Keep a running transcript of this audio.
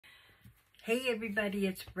Hey everybody,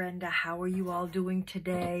 it's Brenda. How are you all doing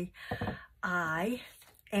today? I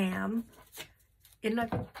am in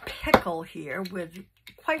a pickle here with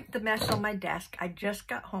quite the mess on my desk. I just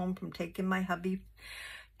got home from taking my hubby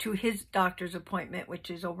to his doctor's appointment, which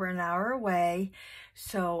is over an hour away.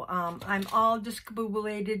 So I'm all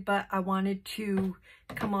discombobulated, but I wanted to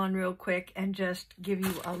come on real quick and just give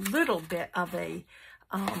you a little bit of a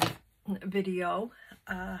video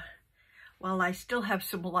while I still have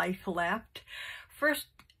some life left. First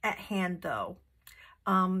at hand though,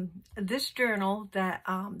 this journal that,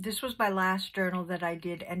 this was my last journal that I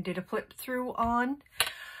did and did a flip through on.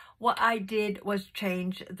 What I did was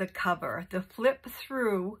change the cover. The flip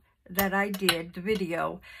through that I did, the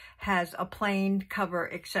video, has a plain cover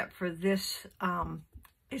except for this.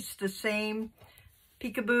 It's the same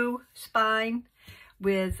peekaboo spine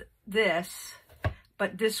with this,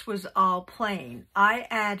 but this was all plain. I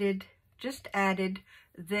just added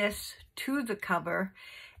this to the cover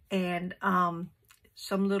and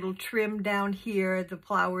some little trim down here. The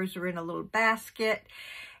flowers are in a little basket,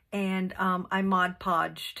 and I Mod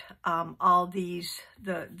Podged all these,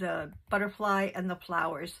 the butterfly and the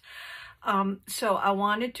flowers. So I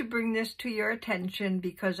wanted to bring this to your attention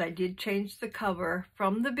because I did change the cover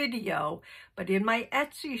from the video, but in my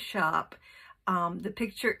Etsy shop, the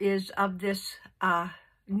picture is of this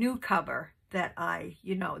new cover that I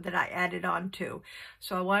added on to.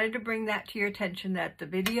 So I wanted to bring that to your attention, that the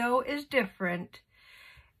video is different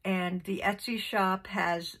and the Etsy shop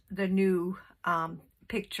has the new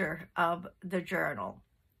picture of the journal.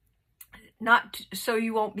 Not so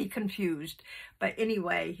you won't be confused, but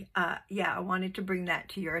anyway, yeah, I wanted to bring that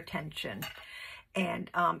to your attention.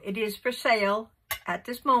 And it is for sale at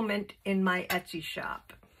this moment in my Etsy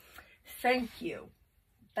shop. Thank you.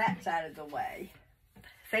 That's out of the way.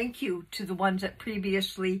 Thank you to the ones that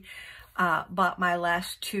previously bought my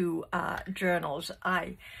last two journals.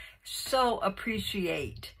 I so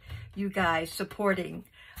appreciate you guys supporting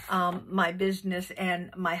my business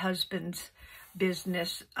and my husband's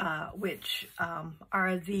business, which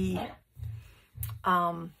are the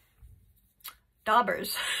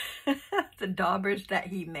daubers, the daubers that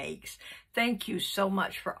he makes. Thank you so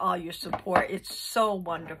much for all your support. It's so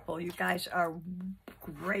wonderful. You guys are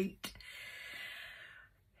great.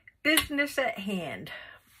 Business at hand.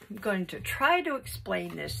 I'm going to try to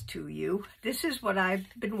explain this to you. This is what I've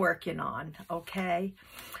been working on, okay?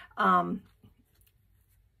 I'm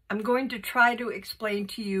going to try to explain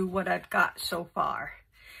to you what I've got so far.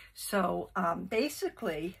 So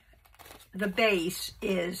basically, the base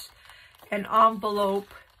is an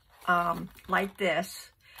envelope like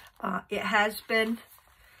this. It has been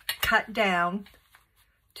cut down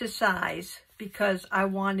to size because I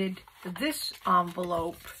wanted this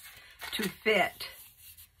envelope to fit,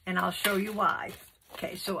 and I'll show you why.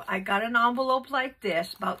 Okay, so I got an envelope like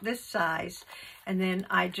this, about this size, and then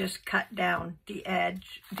I just cut down the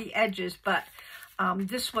edges, but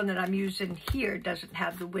this one that I'm using here doesn't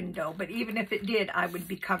have the window, but even if it did, I would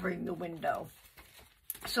be covering the window.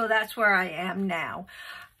 So that's where I am now.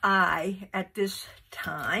 At this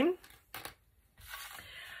time,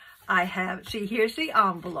 I have, see, here's the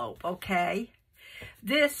envelope, okay?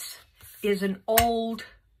 This is an old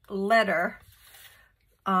letter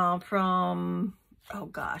from, oh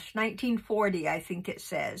gosh, 1940, I think it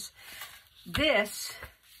says. This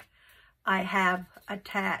I have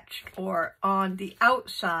attached, or on the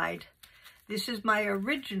outside. This is my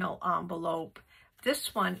original envelope.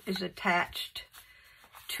 This one is attached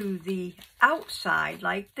to the outside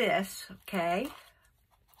like this, okay?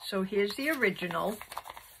 So here's the original.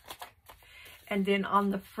 And then on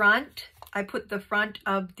the front, I put the front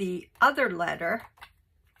of the other letter,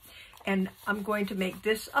 and I'm going to make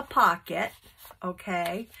this a pocket,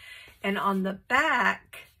 okay? And on the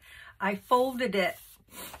back, I folded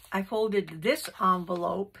this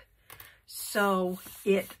envelope so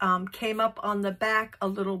it came up on the back a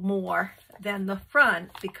little more than the front,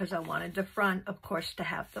 because I wanted the front, of course, to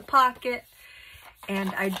have the pocket.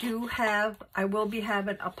 And I will be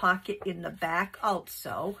having a pocket in the back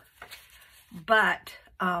also, but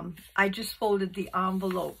I just folded the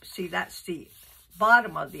envelope. See, that's the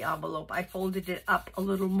bottom of the envelope. I folded it up a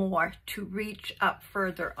little more to reach up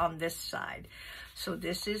further on this side. So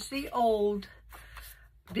this is the old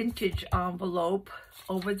vintage envelope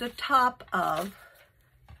over the top of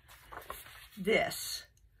this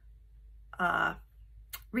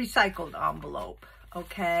recycled envelope,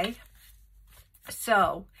 okay?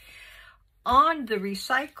 So on the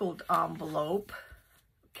recycled envelope,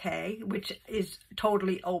 okay, which is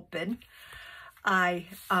totally open,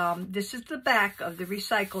 this is the back of the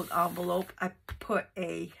recycled envelope. I put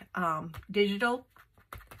a digital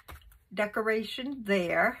decoration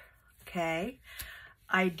there, okay.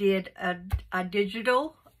 I did a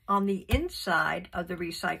digital on the inside of the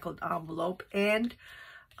recycled envelope and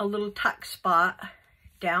a little tuck spot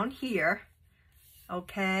down here,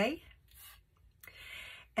 okay.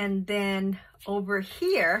 And then over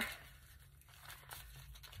here,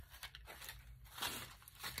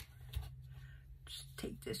 just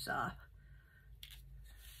take this off.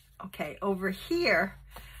 Okay, over here,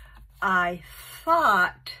 I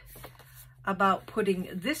thought about putting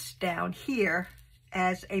this down here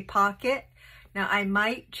as a pocket. Now, I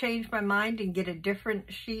might change my mind and get a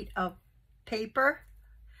different sheet of paper,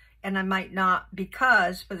 and I might not,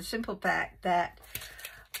 because for the simple fact that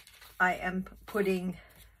I am putting,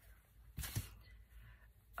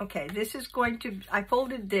 okay, this is going to, I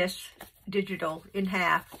folded this digital in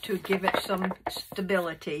half to give it some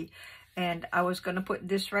stability, and I was going to put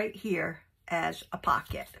this right here as a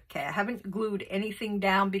pocket. Okay, I haven't glued anything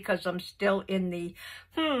down because I'm still in the,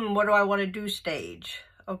 what do I want to do stage,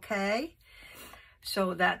 okay?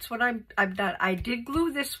 So that's what I've done. I did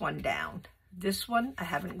glue this one down. This one I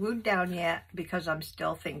haven't glued down yet because I'm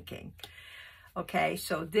still thinking. Okay,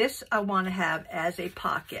 so this I want to have as a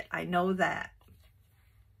pocket. I know that.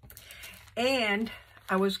 And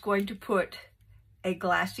I was going to put a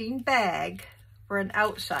glassine bag for an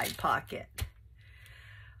outside pocket.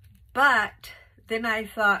 But then I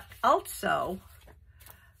thought also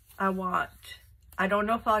I don't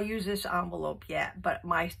know if I'll use this envelope yet, but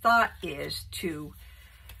my thought is to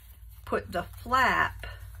put the flap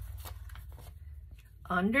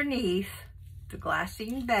underneath the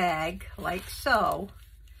glassine bag like so,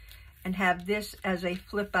 and have this as a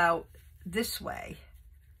flip out this way.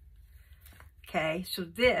 Okay, so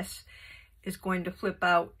this is going to flip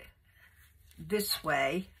out this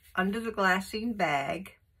way under the glassine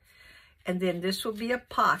bag, and then this will be a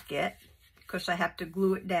pocket because I have to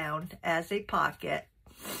glue it down as a pocket.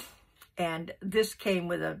 And this came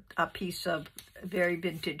with a piece of very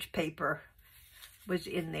vintage paper was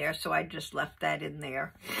in there, so I just left that in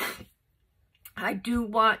there. I do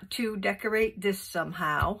want to decorate this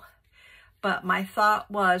somehow, but my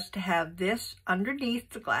thought was to have this underneath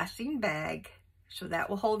the glassine bag, so that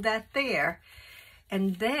will hold that there.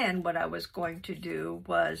 And then what I was going to do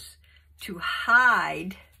was to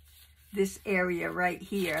hide this area right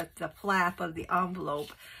here, the flap of the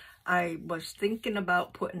envelope. I was thinking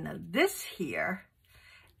about putting this here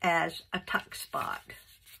as a tuck spot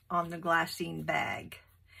on the glassine bag.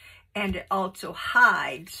 And it also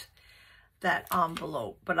hides that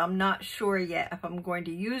envelope, but I'm not sure yet if I'm going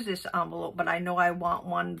to use this envelope, but I know I want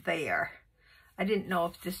one there. I didn't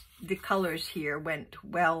know if the colors here went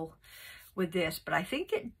well with this, but I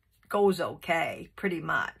think it goes okay, pretty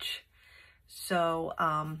much. So,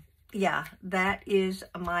 yeah, that is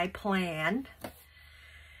my plan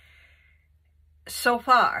so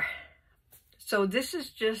far. So this is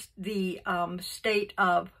just the state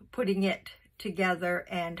of putting it together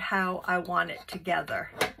and how I want it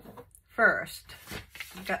together. First,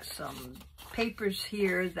 I've got some papers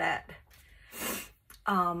here that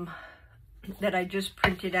that I just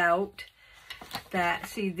printed out. That,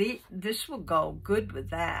 see, this will go good with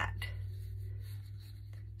that.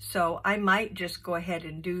 So I might just go ahead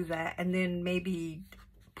and do that, and then maybe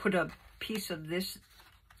put a piece of this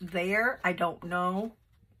there. I don't know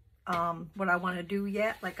what I want to do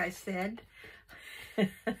yet, like I said.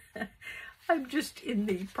 I'm just in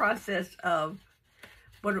the process of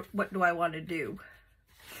what do I want to do.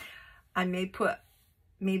 I may put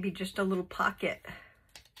maybe just a little pocket.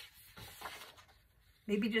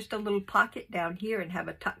 Maybe just a little pocket down here and have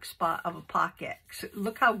a tuck spot of a pocket. So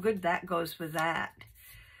look how good that goes with that.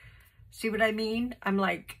 See what I mean? I'm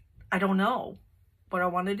like, I don't know what I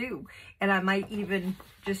want to do. And I might even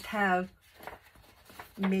just have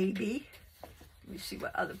maybe, let me see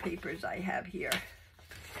what other papers I have here.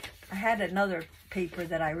 I had another paper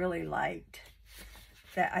that I really liked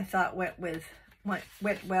that I thought went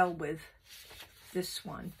well with this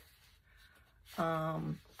one.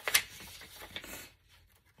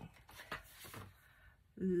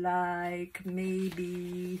 Like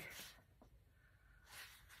maybe,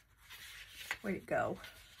 where'd it go?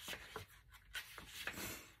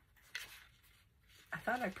 I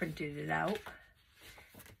thought I printed it out.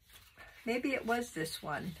 Maybe it was this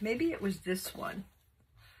one. Maybe it was this one.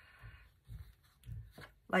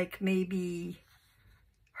 Like maybe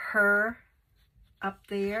her up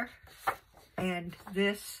there and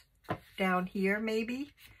this down here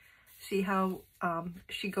maybe. See how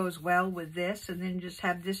she goes well with this, and then just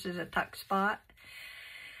have this as a tuck spot.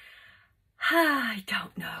 I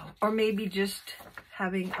don't know. Or maybe just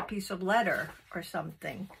having a piece of letter or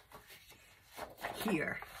something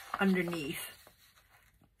here. underneath,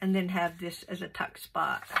 and then have this as a tuck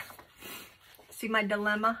spot. See my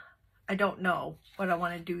dilemma? I don't know what I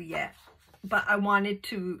want to do yet, but I wanted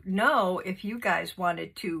to know if you guys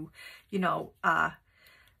wanted to, you know,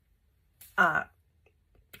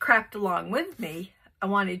 craft along with me. I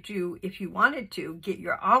wanted you, if you wanted to, get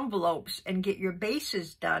your envelopes and get your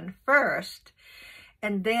bases done first,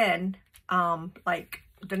 and then like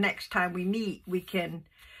the next time we meet, we can,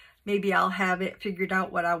 maybe I'll have it figured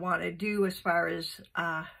out what I want to do as far as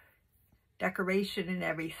decoration and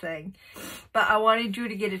everything. But I wanted you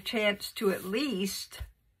to get a chance to at least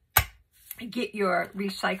get your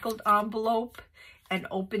recycled envelope and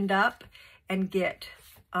opened up and get,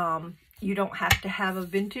 you don't have to have a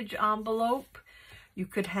vintage envelope. You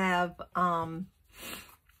could have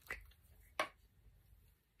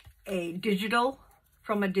a digital,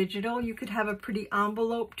 from a digital, you could have a pretty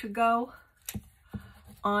envelope to go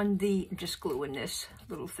on the, just gluing this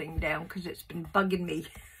little thing down because it's been bugging me.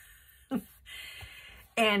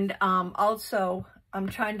 And also, I'm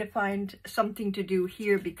trying to find something to do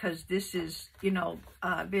here because this is, you know,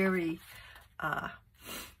 very,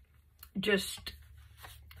 just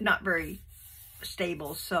not very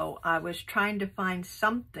stable. So I was trying to find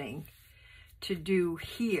something to do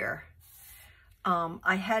here.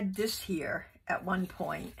 I had this here at one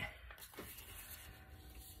point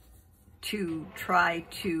to try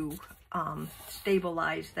to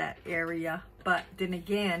stabilize that area, but then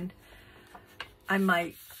again, I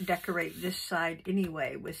might decorate this side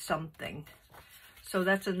anyway with something. So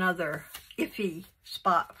that's another iffy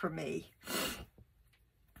spot for me.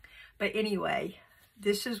 But anyway,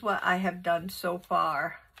 this is what I have done so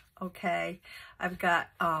far, okay? I've got,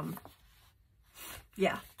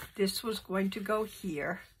 yeah, this was going to go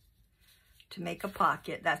here to make a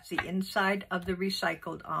pocket. That's the inside of the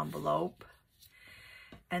recycled envelope.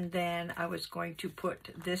 And then I was going to put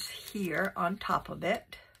this here on top of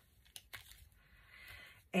it.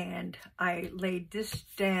 And I laid this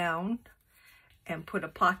down and put a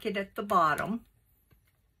pocket at the bottom.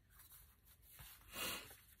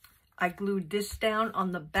 I glued this down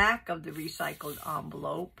on the back of the recycled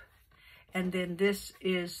envelope. And then this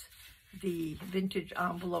is the vintage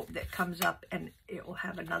envelope that comes up and it will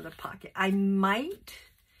have another pocket. I might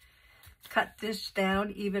cut this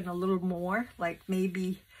down even a little more, like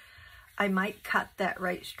maybe I might cut that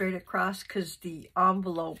right straight across because the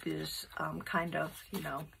envelope is kind of, you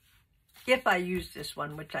know, if I use this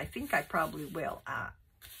one, which I think I probably will,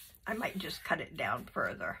 I might just cut it down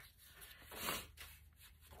further.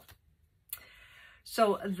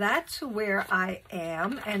 So that's where I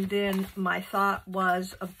am. And then my thought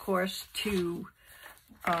was, of course, to,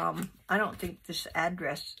 I don't think this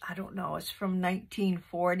address, I don't know, it's from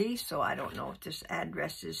 1940. So I don't know if this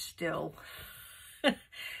address is still,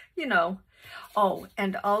 you know. Oh,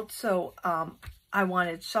 and also I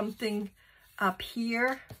wanted something up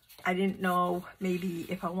here. I didn't know maybe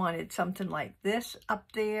if I wanted something like this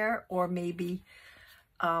up there, or maybe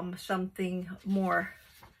something more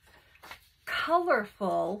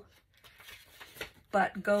colorful,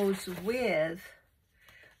 but goes with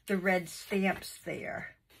the red stamps there.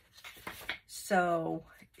 So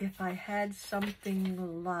if I had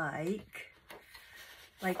something like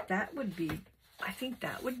that would be, I think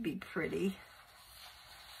that would be pretty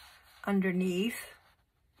underneath.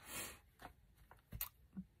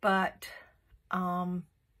 But,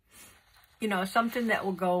 you know, something that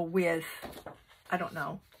will go with, I don't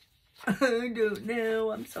know. I don't know.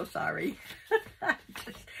 I'm so sorry.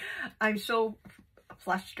 I'm so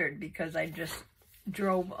flustered because I just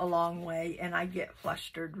drove a long way and I get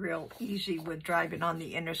flustered real easy with driving on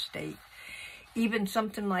the interstate. Even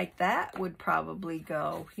something like that would probably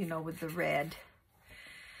go, you know, with the red.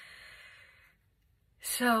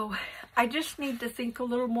 So I just need to think a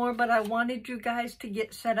little more, but I wanted you guys to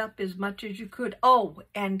get set up as much as you could. Oh,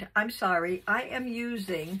 and I'm sorry, I am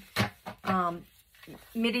using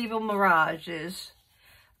Medieval Mirage's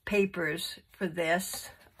papers for this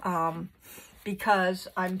because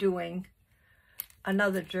I'm doing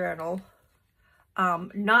another journal.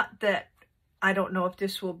 Not that I don't know if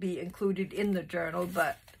this will be included in the journal,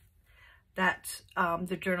 but that's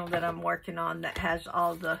the journal that I'm working on that has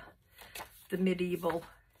all the medieval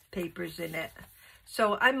papers in it.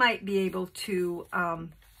 So I might be able to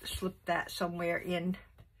slip that somewhere in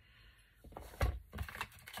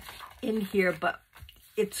here, but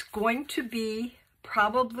it's going to be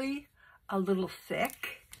probably a little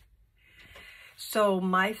thick. So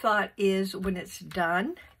my thought is when it's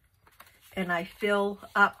done and I fill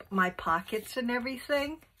up my pockets and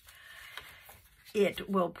everything, it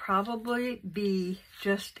will probably be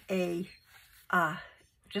just a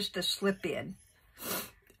slip in.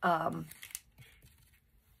 to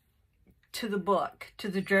the book, to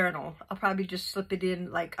the journal. I'll probably just slip it in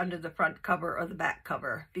like under the front cover or the back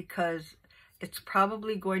cover, because it's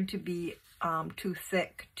probably going to be too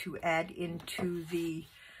thick to add into the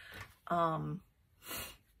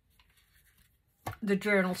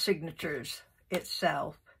journal signatures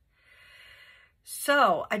itself.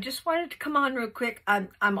 So I just wanted to come on real quick.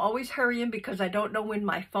 I'm always hurrying because I don't know when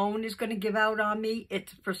my phone is going to give out on me.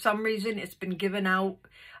 It's, for some reason, it's been given out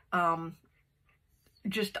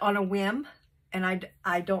just on a whim, and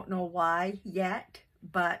I don't know why yet,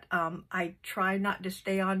 but I try not to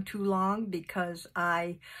stay on too long because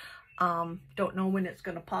I don't know when it's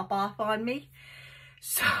going to pop off on me.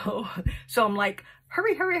 So I'm like,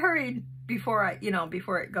 hurry before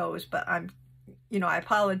it goes. But I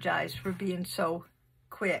apologize for being so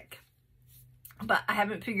quick, but I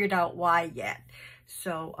haven't figured out why yet.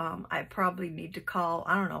 So I probably need to call,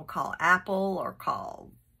 I don't know, call Apple or call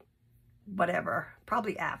whatever,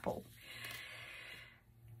 probably Apple.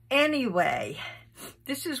 Anyway,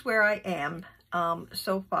 this is where I am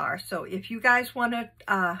so far. So if you guys want to,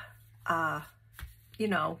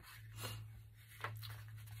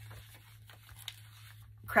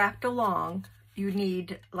 craft along, you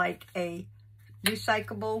need like a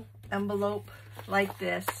recyclable envelope like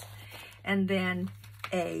this, and then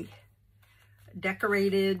a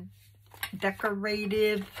decorative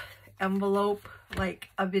envelope like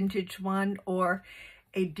a vintage one, or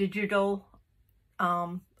a digital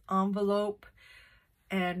envelope,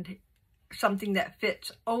 and something that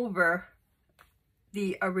fits over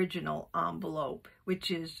the original envelope, which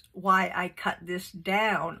is why I cut this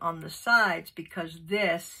down on the sides, because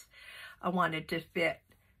this I wanted to fit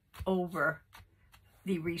over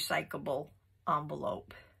the recyclable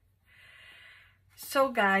envelope. So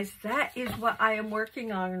guys, that is what I am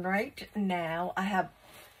working on right now. I have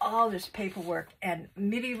all this paperwork, and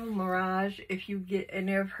Medieval Mirage, if you get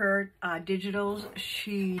any of her digitals,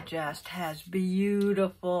 she just has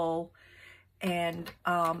beautiful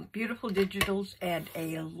digitals, and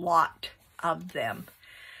a lot of them.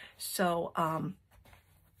 So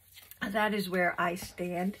that is where I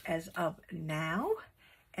stand as of now.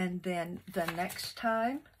 And then the next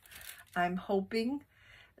time, I'm hoping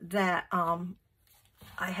that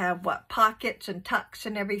I have pockets and tucks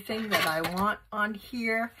and everything that I want on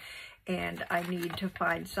here. And I need to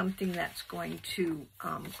find something that's going to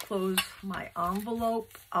close my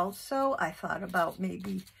envelope also. I thought about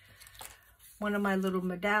maybe one of my little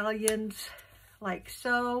medallions like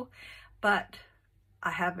so, but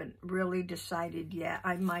I haven't really decided yet.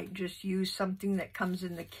 I might just use something that comes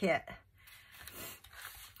in the kit.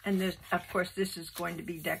 And this, of course, this is going to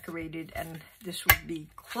be decorated, and this will be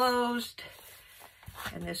closed,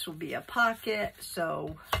 and this will be a pocket.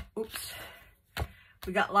 So, oops,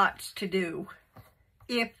 we got lots to do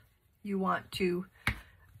if you want to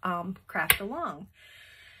craft along.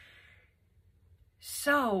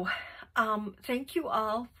 So, thank you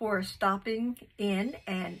all for stopping in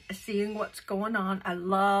and seeing what's going on. I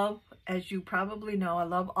love, as you probably know, I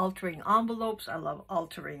love altering envelopes. I love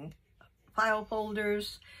altering file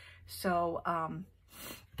folders. So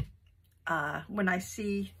when I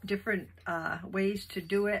see different ways to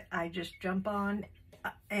do it, I just jump on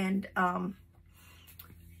and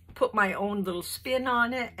put my own little spin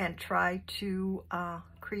on it and try to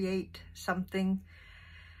create something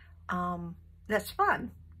that's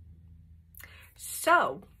fun.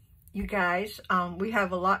 So you guys, we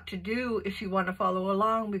have a lot to do. If you want to follow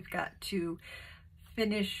along, we've got to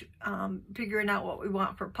finish figuring out what we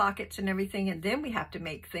want for pockets and everything, and then we have to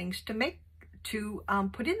make things to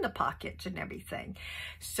put in the pockets and everything.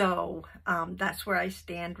 So that's where I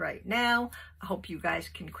stand right now. I hope you guys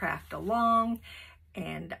can craft along,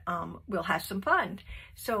 and we'll have some fun.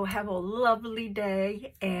 So have a lovely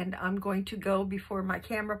day, and I'm going to go before my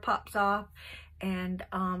camera pops off, and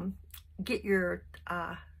get your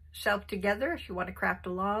self together if you want to craft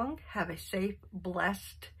along. Have a safe,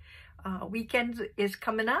 blessed weekend is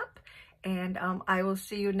coming up, and I will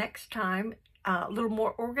see you next time, a little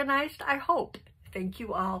more organized, I hope. Thank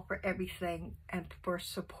you all for everything and for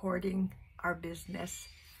supporting our business.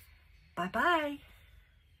 Bye-bye.